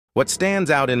What stands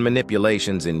out in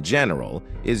manipulations in general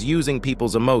is using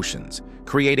people's emotions,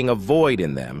 creating a void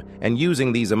in them, and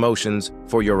using these emotions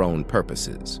for your own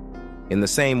purposes. In the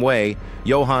same way,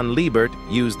 Johan Liebert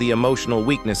used the emotional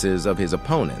weaknesses of his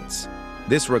opponents.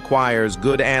 This requires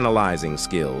good analyzing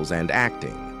skills and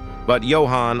acting, but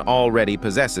Johan already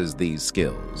possesses these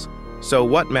skills. So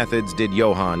what methods did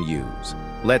Johan use?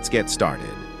 Let's get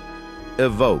started.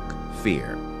 Evoke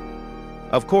fear.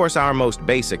 Of course, our most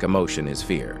basic emotion is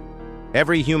fear.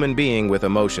 Every human being with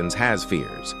emotions has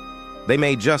fears. They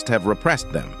may just have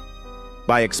repressed them.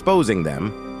 By exposing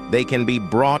them, they can be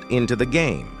brought into the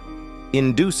game.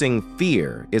 Inducing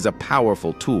fear is a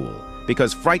powerful tool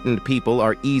because frightened people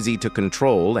are easy to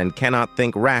control and cannot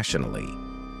think rationally.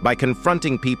 By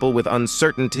confronting people with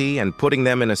uncertainty and putting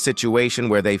them in a situation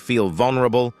where they feel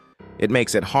vulnerable, it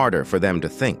makes it harder for them to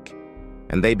think,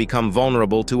 and they become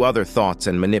vulnerable to other thoughts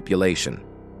and manipulation.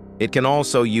 It can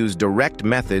also use direct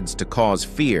methods to cause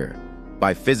fear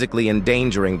by physically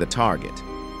endangering the target.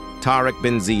 Tariq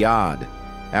bin Ziyad,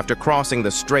 after crossing the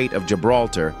Strait of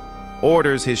Gibraltar,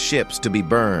 orders his ships to be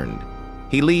burned.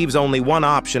 He leaves only one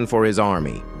option for his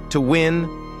army: to win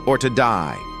or to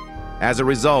die. As a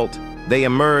result, they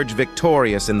emerge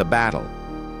victorious in the battle.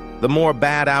 The more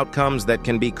bad outcomes that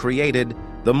can be created,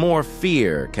 the more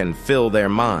fear can fill their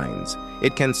minds.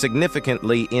 It can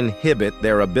significantly inhibit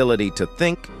their ability to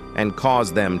think and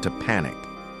cause them to panic.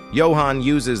 Johan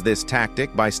uses this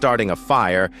tactic by starting a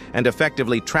fire and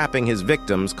effectively trapping his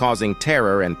victims, causing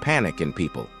terror and panic in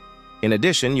people. In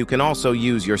addition, you can also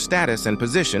use your status and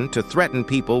position to threaten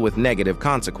people with negative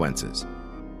consequences.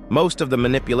 Most of the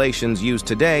manipulations used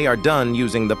today are done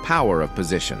using the power of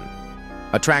position.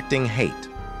 Attracting hate.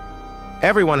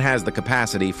 Everyone has the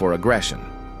capacity for aggression.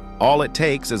 All it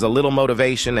takes is a little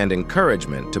motivation and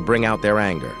encouragement to bring out their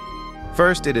anger.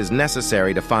 First, it is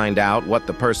necessary to find out what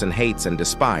the person hates and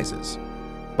despises,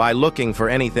 by looking for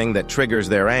anything that triggers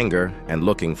their anger and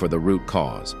looking for the root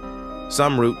cause.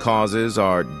 Some root causes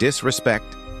are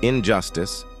disrespect,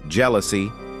 injustice,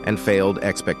 jealousy, and failed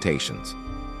expectations.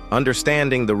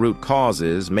 Understanding the root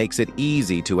causes makes it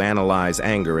easy to analyze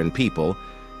anger in people,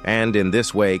 and in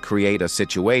this way create a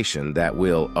situation that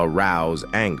will arouse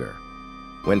anger.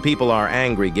 When people are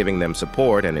angry, giving them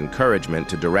support and encouragement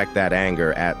to direct that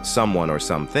anger at someone or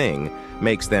something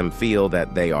makes them feel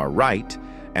that they are right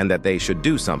and that they should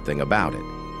do something about it.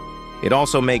 It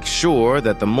also makes sure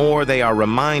that the more they are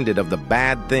reminded of the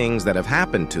bad things that have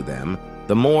happened to them,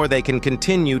 the more they can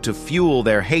continue to fuel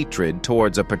their hatred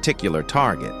towards a particular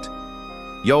target.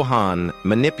 Johan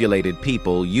manipulated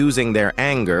people using their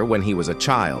anger when he was a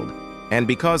child, and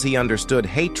because he understood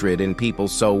hatred in people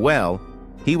so well,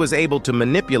 he was able to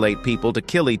manipulate people to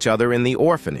kill each other in the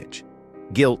orphanage.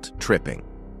 Guilt tripping.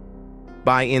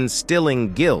 By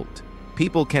instilling guilt,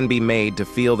 people can be made to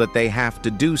feel that they have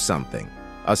to do something.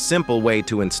 A simple way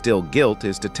to instill guilt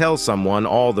is to tell someone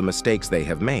all the mistakes they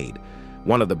have made.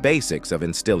 One of the basics of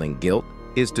instilling guilt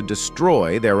is to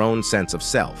destroy their own sense of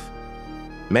self.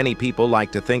 Many people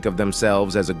like to think of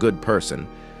themselves as a good person,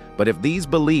 but if these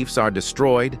beliefs are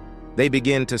destroyed, they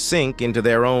begin to sink into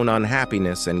their own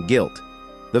unhappiness and guilt.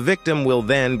 The victim will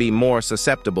then be more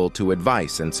susceptible to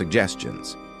advice and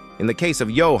suggestions. In the case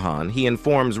of Johan, he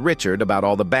informs Richard about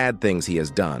all the bad things he has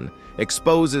done,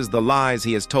 exposes the lies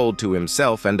he has told to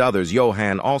himself and others.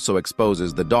 Johan also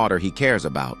exposes the daughter he cares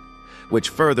about, which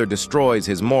further destroys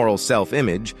his moral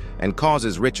self-image and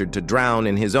causes Richard to drown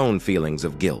in his own feelings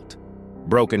of guilt.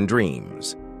 Broken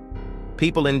dreams.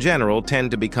 People in general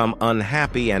tend to become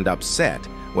unhappy and upset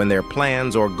when their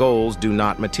plans or goals do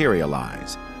not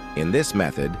materialize. In this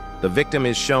method, the victim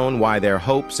is shown why their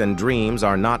hopes and dreams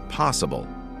are not possible,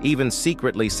 even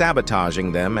secretly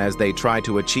sabotaging them as they try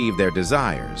to achieve their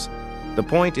desires. The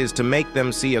point is to make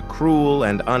them see a cruel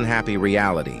and unhappy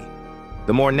reality.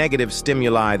 The more negative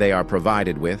stimuli they are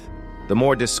provided with, the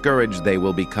more discouraged they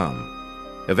will become.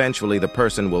 Eventually, the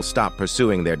person will stop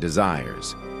pursuing their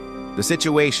desires. The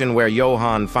situation where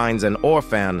Johan finds an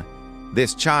orphan,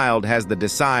 this child has the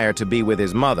desire to be with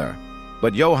his mother,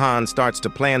 but Johan starts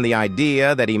to plan the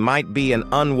idea that he might be an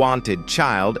unwanted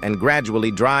child and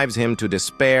gradually drives him to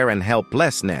despair and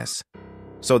helplessness,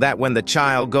 so that when the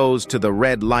child goes to the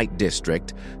red light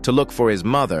district to look for his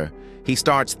mother, he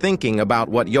starts thinking about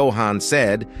what Johan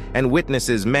said and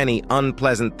witnesses many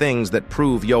unpleasant things that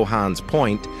prove Johan's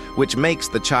point, which makes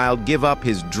the child give up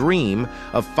his dream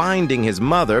of finding his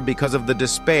mother because of the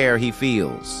despair he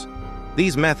feels.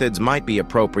 These methods might be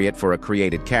appropriate for a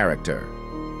created character.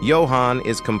 Johan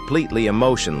is completely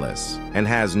emotionless and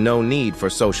has no need for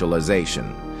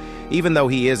socialization. Even though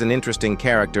he is an interesting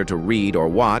character to read or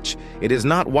watch, it is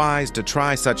not wise to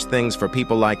try such things for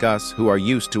people like us who are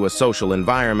used to a social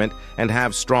environment and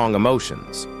have strong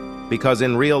emotions. Because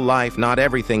in real life, not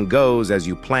everything goes as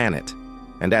you plan it.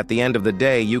 And at the end of the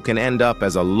day, you can end up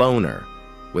as a loner,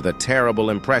 with a terrible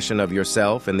impression of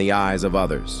yourself in the eyes of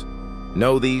others.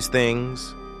 Know these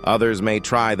things, others may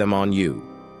try them on you.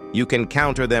 You can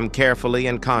counter them carefully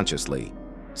and consciously.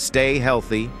 Stay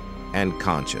healthy and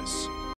conscious.